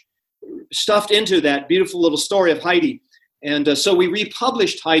heritage stuffed into that beautiful little story of Heidi. And so we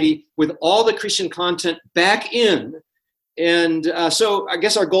republished Heidi with all the Christian content back in. And so I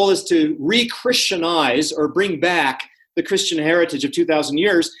guess our goal is to re-Christianize or bring back the Christian heritage of 2,000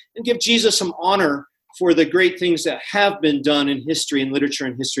 years and give Jesus some honor for the great things that have been done in history and literature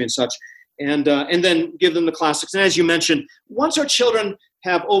and history and such. And then give them the classics. And as you mentioned, once our children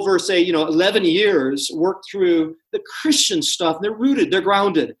have over, say, 11 years worked through the Christian stuff, they're rooted, they're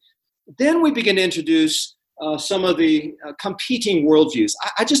grounded, then we begin to introduce some of the competing worldviews.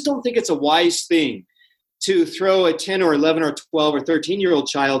 I just don't think it's a wise thing to throw a 10 or 11 or 12 or 13-year-old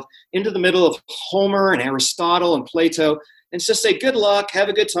child into the middle of Homer and Aristotle and Plato and just say, good luck, have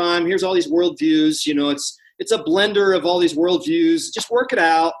a good time, here's all these worldviews, it's a blender of all these worldviews. Just work it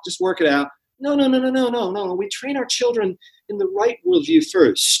out. No. We train our children in the right worldview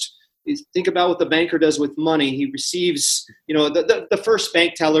first. You think about what the banker does with money. He receives, the first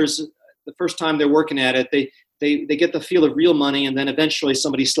bank tellers, the first time they're working at it, they get the feel of real money, and then eventually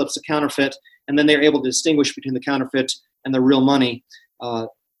somebody slips a counterfeit, and then they're able to distinguish between the counterfeit and the real money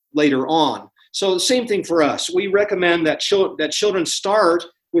later on. So the same thing for us. We recommend that children start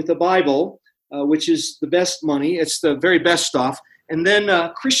with the Bible, which is the best money. It's the very best stuff. And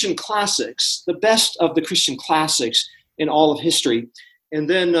then Christian classics, the best of the Christian classics in all of history. And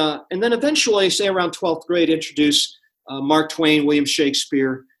then eventually, say around 12th grade, introduce Mark Twain, William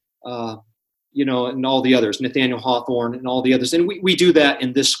Shakespeare, and all the others, Nathaniel Hawthorne and all the others. And we do that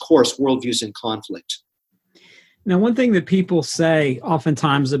in this course, Worldviews in Conflict. Now, one thing that people say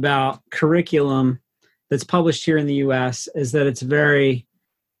oftentimes about curriculum that's published here in the U.S. is that it's very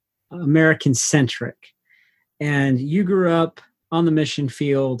American-centric. And you grew up on the mission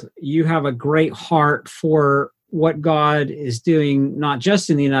field. You have a great heart for what God is doing, not just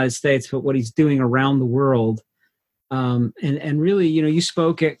in the United States, but what he's doing around the world. And really, you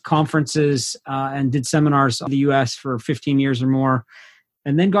spoke at conferences and did seminars in the U.S. for 15 years or more.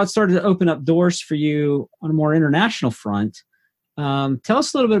 And then God started to open up doors for you on a more international front. Tell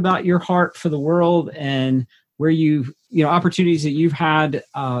us a little bit about your heart for the world and where opportunities that you've had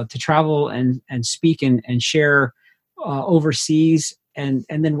to travel and speak and share overseas, and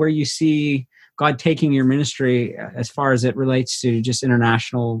then where you see God taking your ministry as far as it relates to just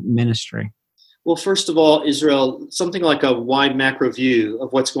international ministry. Well, first of all, Israel, something like a wide macro view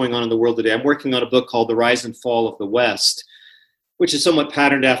of what's going on in the world today. I'm working on a book called The Rise and Fall of the West, which is somewhat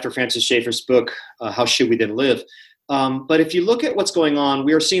patterned after Francis Schaeffer's book, How Should We Then Live? But if you look at what's going on,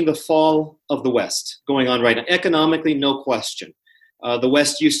 we are seeing the fall of the West going on right now. Economically, no question. The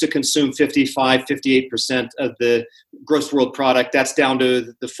West used to consume 55, 58% of the gross world product. That's down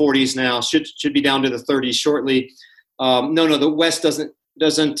to the 40s now. Should be down to the 30s shortly. No, the West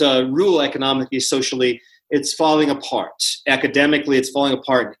doesn't rule economically, socially. It's falling apart. Academically, it's falling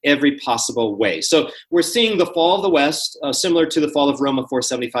apart in every possible way. So we're seeing the fall of the West, similar to the fall of Rome of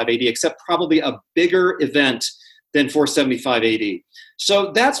 475 AD, except probably a bigger event than 475 AD.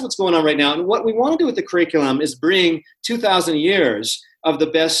 So that's what's going on right now. And what we want to do with the curriculum is bring 2,000 years of the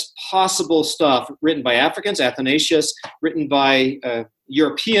best possible stuff written by Africans, Athanasius, written by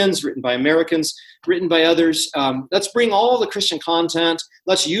Europeans, written by Americans, written by others. Let's bring all the Christian content.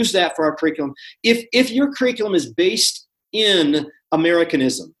 Let's use that for our curriculum. If your curriculum is based in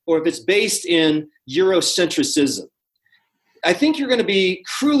Americanism, or if it's based in Eurocentrism, I think you're going to be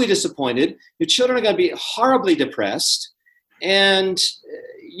cruelly disappointed. Your children are going to be horribly depressed. And,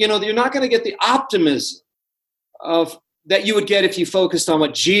 you're not going to get the optimism that you would get if you focused on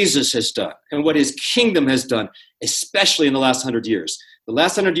what Jesus has done and what his kingdom has done, especially in the last 100 years. The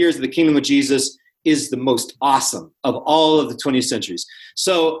last 100 years of the kingdom of Jesus is the most awesome of all of the 20th centuries.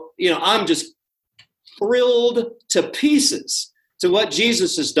 So, I'm just thrilled to pieces to what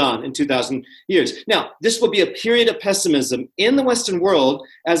Jesus has done in 2,000 years. Now, this will be a period of pessimism in the Western world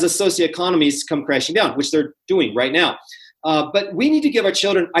as the socioeconomies come crashing down, which they're doing right now. But we need to give our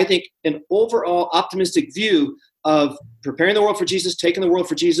children, I think, an overall optimistic view of preparing the world for Jesus, taking the world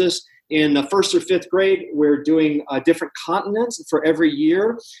for Jesus, In the first or fifth grade, we're doing different continents for every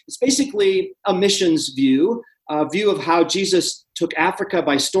year. It's basically a missions view, a view of how Jesus took Africa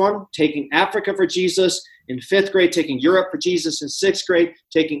by storm, taking Africa for Jesus. In fifth grade, taking Europe for Jesus. In sixth grade,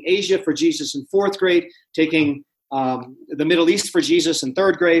 taking Asia for Jesus. In fourth grade, taking the Middle East for Jesus in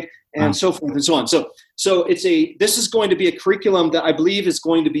third grade, and so forth and so on. So this is going to be a curriculum that I believe is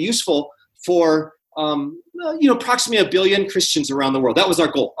going to be useful for approximately 1 billion Christians around the world. That was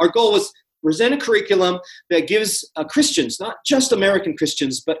our goal. Our goal was present a curriculum that gives Christians, not just American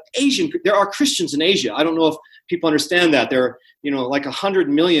Christians, but Asian. There are Christians in Asia. I don't know if people understand that. There are, like 100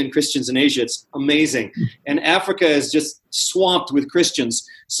 million Christians in Asia. It's amazing. And Africa is just swamped with Christians.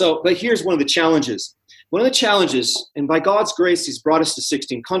 But here's one of the challenges. One of the challenges, and by God's grace, he's brought us to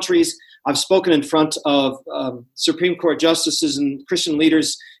 16 countries. I've spoken in front of Supreme Court justices and Christian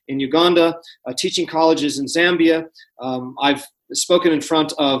leaders in Uganda, teaching colleges in Zambia. I've spoken in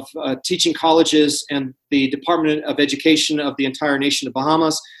front of teaching colleges and the Department of Education of the entire nation of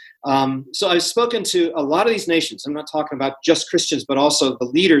Bahamas. So I've spoken to a lot of these nations. I'm not talking about just Christians, but also the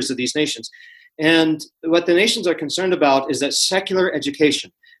leaders of these nations. And what the nations are concerned about is that secular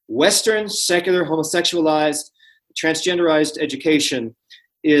education, Western, secular, homosexualized, transgenderized education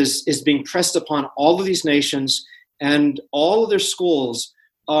is being pressed upon all of these nations, and all of their schools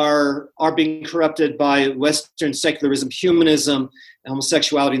are being corrupted by Western secularism, humanism,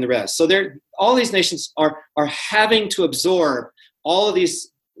 homosexuality, and the rest. So all these nations are having to absorb all of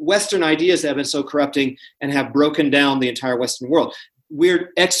these Western ideas that have been so corrupting and have broken down the entire Western world.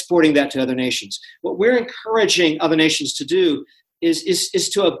 We're exporting that to other nations. What we're encouraging other nations to do is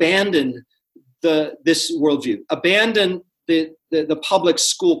to abandon this worldview, abandon the public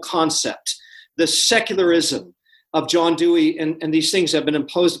school concept, the secularism of John Dewey, and these things have been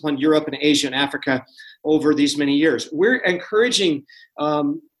imposed upon Europe and Asia and Africa over these many years. We're encouraging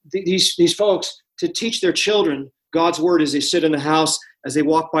these folks to teach their children God's word as they sit in the house, as they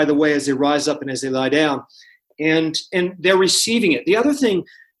walk by the way, as they rise up, and as they lie down. And they're receiving it. The other thing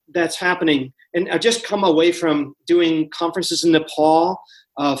that's happening, and I've just come away from doing conferences in Nepal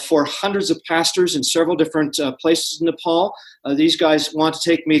for hundreds of pastors in several different places in Nepal. These guys want to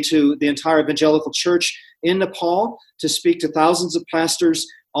take me to the entire evangelical church in Nepal to speak to thousands of pastors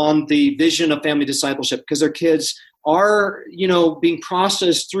on the vision of family discipleship, because their kids are, being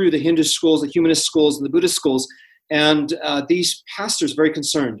processed through the Hindu schools, the humanist schools, and the Buddhist schools. And these pastors are very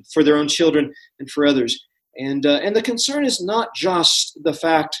concerned for their own children and for others. And the concern is not just the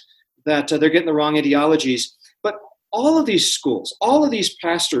fact that they're getting the wrong ideologies, but all of these schools, all of these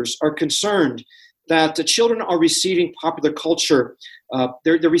pastors are concerned that the children are receiving popular culture.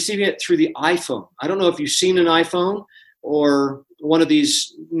 They're receiving it through the iPhone. I don't know if you've seen an iPhone or one of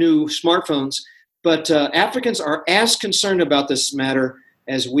these new smartphones, but Africans are as concerned about this matter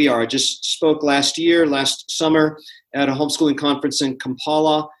as we are. I just spoke last summer, at a homeschooling conference in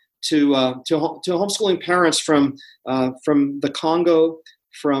Kampala to homeschooling parents from the Congo,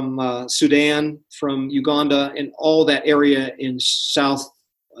 from Sudan, from Uganda, and all that area in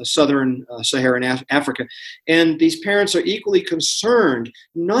southern Saharan Africa. And these parents are equally concerned,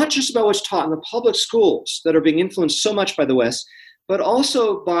 not just about what's taught in the public schools that are being influenced so much by the West, but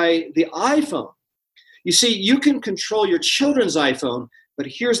also by the iPhone. You see, you can control your children's iPhone, but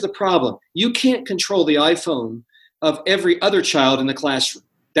here's the problem. You can't control the iPhone of every other child in the classroom.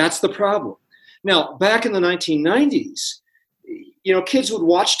 That's the problem. Now, back in the 1990s, kids would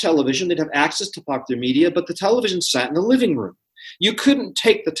watch television. They'd have access to popular media, but the television sat in the living room. You couldn't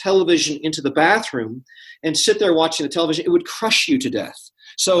take the television into the bathroom and sit there watching the television. It would crush you to death.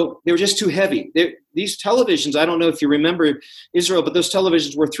 So they were just too heavy. These televisions, I don't know if you remember Israel, but those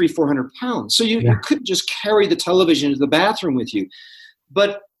televisions were 300-400 pounds. So you couldn't just carry the television into the bathroom with you.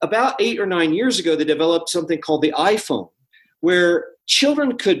 But about 8 or 9 years ago, they developed something called the iPhone, where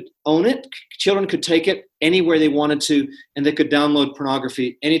children could own it, children could take it anywhere they wanted to, and they could download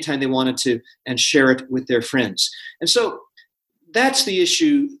pornography anytime they wanted to and share it with their friends. And so that's the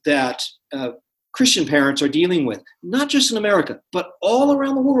issue that Christian parents are dealing with, not just in America, but all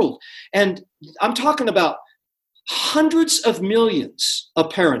around the world. And I'm talking about hundreds of millions of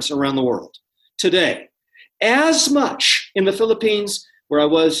parents around the world today, as much in the Philippines, where I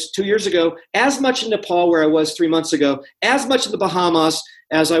was 2 years ago, as much in Nepal, where I was 3 months ago, as much in the Bahamas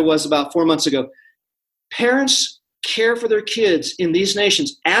as I was about 4 months ago. Parents care for their kids in these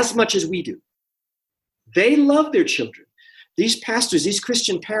nations as much as we do. They love their children. These pastors, these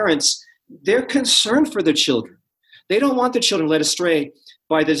Christian parents, they're concerned for their children. They don't want their children led astray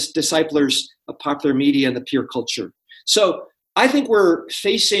by the disciplers of popular media and the peer culture. So I think we're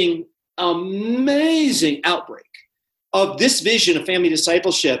facing an amazing outbreak of this vision of family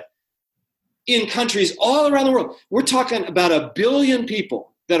discipleship in countries all around the world. We're talking about 1 billion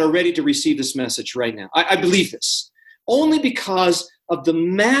people that are ready to receive this message right now. I believe this. Only because of the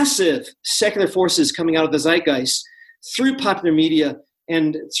massive secular forces coming out of the zeitgeist through popular media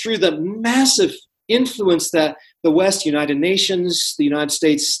and through the massive influence that the West, United Nations, the United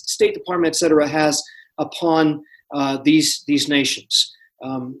States State Department, et cetera, has upon these nations.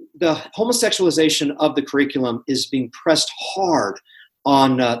 The homosexualization of the curriculum is being pressed hard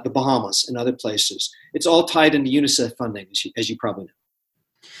on the Bahamas and other places. It's all tied into UNICEF funding, as you probably know.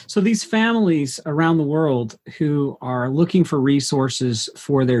 So these families around the world who are looking for resources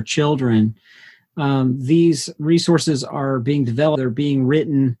for their children, these resources are being developed, they're being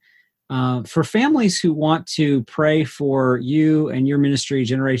written for families who want to pray for you and your ministry,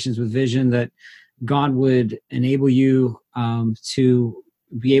 Generations with Vision, that God would enable you to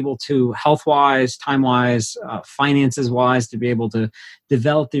be able to, health-wise, time-wise, finances-wise, to be able to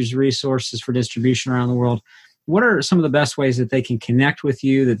develop these resources for distribution around the world. What are some of the best ways that they can connect with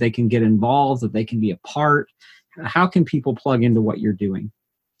you, that they can get involved, that they can be a part? How can people plug into what you're doing?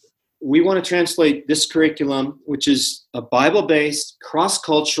 We want to translate this curriculum, which is a Bible-based,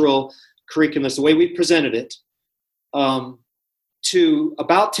 cross-cultural curriculum, that's the way we presented it, to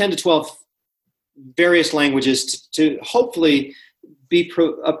about 10 to 12 various languages to hopefully be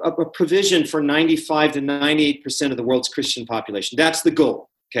a provision for 95 to 98% of the world's Christian population. That's the goal,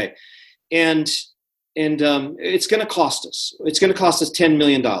 okay? And it's going to cost us. It's going to cost us $10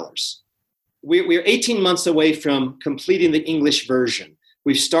 million. We're 18 months away from completing the English version.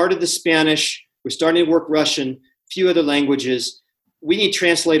 We've started the Spanish. We're starting to work Russian, a few other languages. We need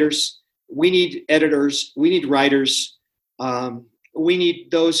translators. We need editors. We need writers. We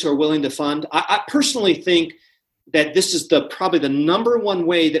need those who are willing to fund. I personally think that this is probably the number one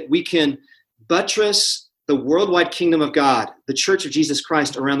way that we can buttress the worldwide kingdom of God, the Church of Jesus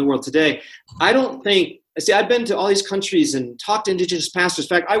Christ around the world today. I've been to all these countries and talked to indigenous pastors. In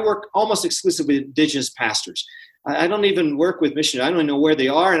fact, I work almost exclusively with indigenous pastors. I don't even work with missionaries. I don't even know where they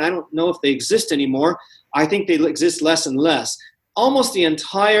are, and I don't know if they exist anymore. I think they exist less and less. Almost the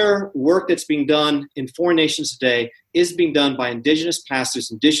entire work that's being done in foreign nations today is being done by indigenous pastors,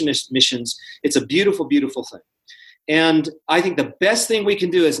 indigenous missions. It's a beautiful, beautiful thing. And I think the best thing we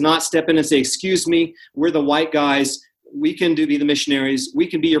can do is not step in and say, excuse me, we're the white guys. We can be the missionaries. We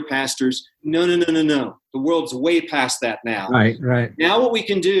can be your pastors. No. The world's way past that now. Right. Now what we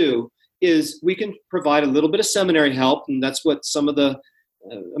can do is we can provide a little bit of seminary help, and that's what some of the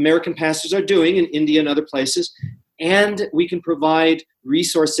American pastors are doing in India and other places. And we can provide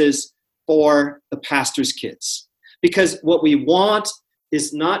resources for the pastors' kids. Because what we want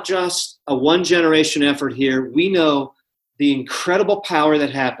is not just a one-generation effort here. We know the incredible power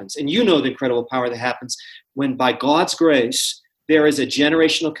that happens, and you know the incredible power that happens when, by God's grace, there is a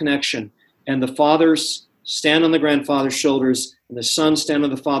generational connection, and the fathers stand on the grandfather's shoulders, and the sons stand on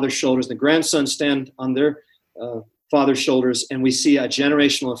the father's shoulders, and the grandsons stand on their father's shoulders, and we see a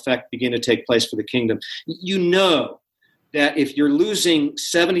generational effect begin to take place for the kingdom. You know that if you're losing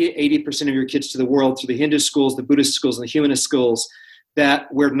 70 to 80% of your kids to the world through the Hindu schools, the Buddhist schools, and the humanist schools,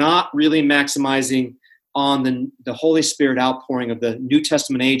 that we're not really maximizing on the Holy Spirit outpouring of the New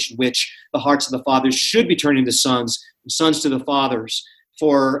Testament age, in which the hearts of the fathers should be turning to sons, and sons to the fathers,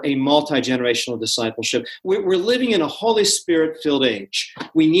 for a multi-generational discipleship. We're living in a Holy Spirit-filled age.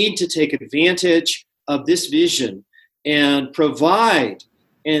 We need to take advantage of this vision and provide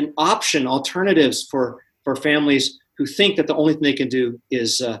an option, alternatives for families who think that the only thing they can do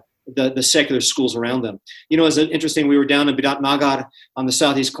is the secular schools around them. You know, it's interesting, we were down in Bidatnagar on the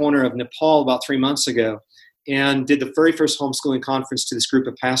southeast corner of Nepal about 3 months ago and did the very first homeschooling conference to this group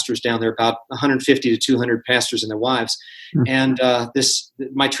of pastors down there, about 150 to 200 pastors and their wives. And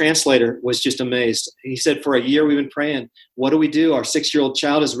my translator was just amazed. He said, for a year we've been praying. What do we do? Our 6-year-old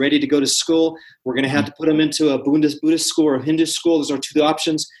child is ready to go to school. We're going to have to put him into a Buddhist school or a Hindu school. Those are 2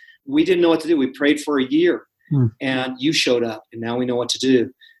 options. We didn't know what to do. We prayed for a year. And you showed up, and now we know what to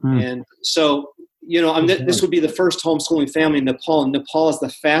do. And so, you know, this would be the first homeschooling family in Nepal. And Nepal is the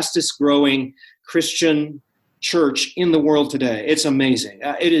fastest growing Christian church in the world today. It's amazing.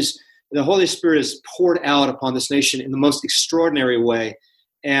 The Holy Spirit is poured out upon this nation in the most extraordinary way.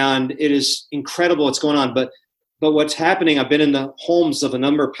 And it is incredible what's going on. But what's happening, I've been in the homes of a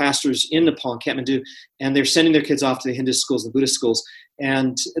number of pastors in Nepal, Kathmandu, and they're sending their kids off to the Hindu schools, the Buddhist schools.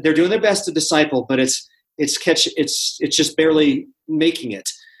 And they're doing their best to disciple, but it's just barely making it.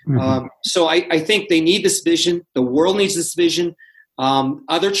 So I think they need this vision. The world needs this vision.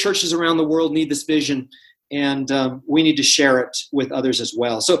 Other churches around the world need this vision, and we need to share it with others as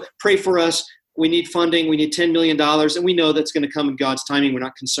well. So pray for us. We need funding. We need $10 million, and we know that's going to come in God's timing. We're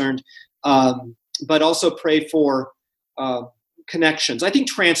not concerned. but also pray for connections. I think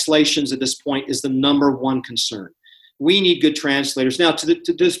translations at this point is the number one concern. We need good translators. Now,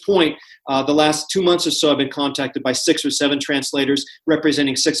 to this point, the last 2 months or so, I've been contacted by 6 or 7 translators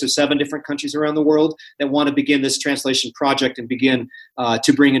representing 6 or 7 different countries around the world that want to begin this translation project and begin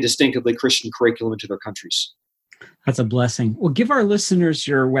to bring a distinctively Christian curriculum into their countries. That's a blessing. Well, give our listeners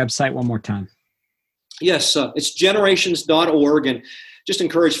your website one more time. Yes, it's generations.org, and just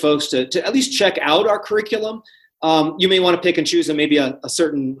encourage folks to at least check out our curriculum. You may want to pick and choose and maybe a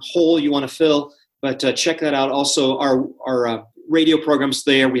certain hole you want to fill, but check that out. Also, our radio programs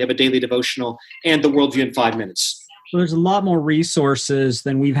there. We have a daily devotional and the Worldview in 5 minutes. Well, there's a lot more resources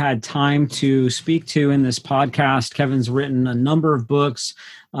than we've had time to speak to in this podcast. Kevin's written a number of books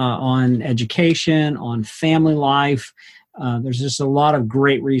on education, on family life. There's just a lot of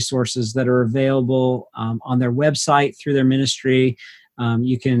great resources that are available on their website through their ministry.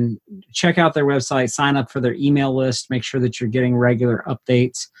 You can check out their website, sign up for their email list, make sure that you're getting regular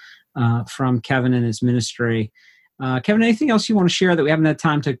updates from Kevin and his ministry. Kevin, anything else you want to share that we haven't had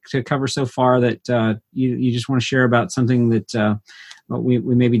time to cover so far that you just want to share about something that we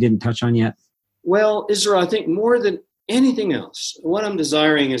maybe didn't touch on yet? Well, Israel, I think more than anything else, what I'm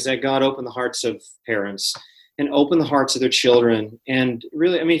desiring is that God open the hearts of parents and open the hearts of their children. And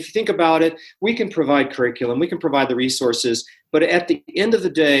really, I mean, if you think about it, we can provide curriculum, we can provide the resources, but at the end of the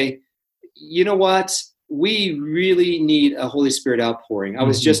day, you know what? We really need a Holy Spirit outpouring. I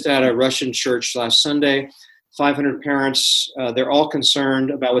was just at a Russian church last Sunday, 500 parents. They're all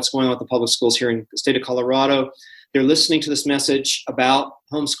concerned about what's going on with the public schools here in the state of Colorado. They're listening to this message about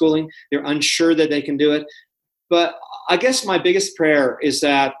homeschooling. They're unsure that they can do it. But I guess my biggest prayer is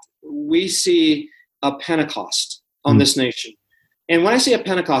that we see a Pentecost on this nation. And when I say a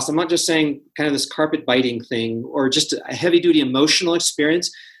Pentecost, I'm not just saying kind of this carpet biting thing or just a heavy duty emotional experience.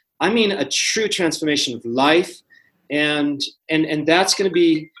 I mean a true transformation of life. And that's going to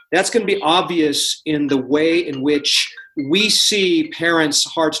be obvious in the way in which we see parents'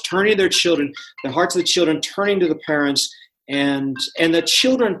 hearts turning to their children, the hearts of the children turning to the parents, and the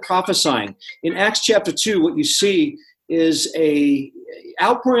children prophesying. In Acts chapter 2, what you see is a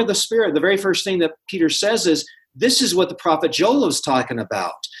outpouring of the Spirit. The very first thing that Peter says is, this is what the prophet Joel was talking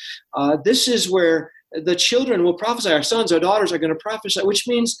about. This is where the children will prophesy. Our sons, our daughters are going to prophesy, which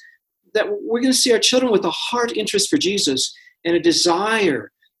means that we're going to see our children with a heart interest for Jesus and a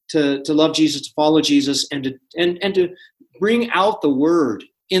desire to love Jesus, to follow Jesus, and to bring out the word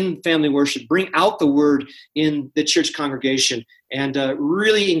in family worship, bring out the word in the church congregation, and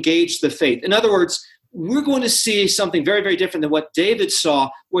really engage the faith. In other words, we're going to see something very, very different than what David saw,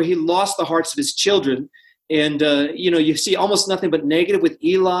 where he lost the hearts of his children. And, you see almost nothing but negative with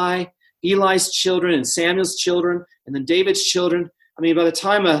Eli's children and Samuel's children, and then David's children. I mean, by the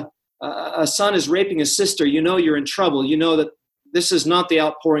time a son is raping his sister, you know you're in trouble. You know that this is not the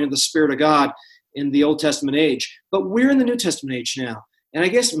outpouring of the Spirit of God in the Old Testament age. But we're in the New Testament age now. And I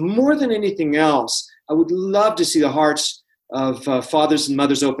guess more than anything else, I would love to see the hearts of fathers and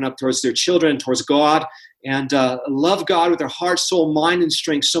mothers open up towards their children, towards God, and love God with their heart, soul, mind, and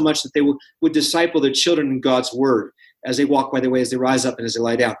strength so much that they would disciple their children in God's word as they walk by their way, as they rise up and as they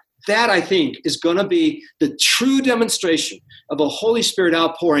lie down. That, I think, is going to be the true demonstration of a Holy Spirit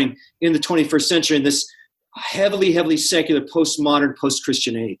outpouring in the 21st century in this heavily, heavily secular, postmodern,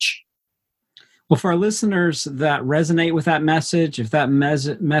 post-Christian age. Well, for our listeners that resonate with that message, if that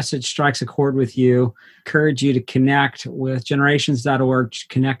message strikes a chord with you, encourage you to connect with generations.org,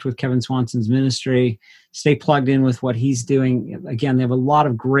 connect with Kevin Swanson's ministry, stay plugged in with what he's doing. Again, they have a lot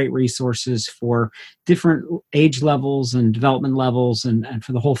of great resources for different age levels and development levels and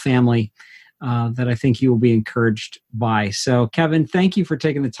for the whole family that I think you will be encouraged by. So, Kevin, thank you for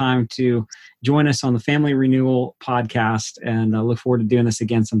taking the time to join us on the Family Renewal podcast, and I look forward to doing this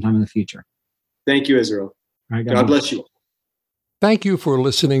again sometime in the future. Thank you, Israel. All right, God bless you. Thank you for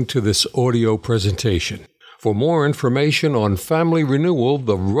listening to this audio presentation. For more information on Family Renewal,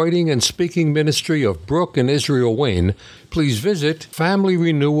 the writing and speaking ministry of Brooke and Israel Wayne, please visit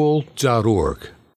familyrenewal.org.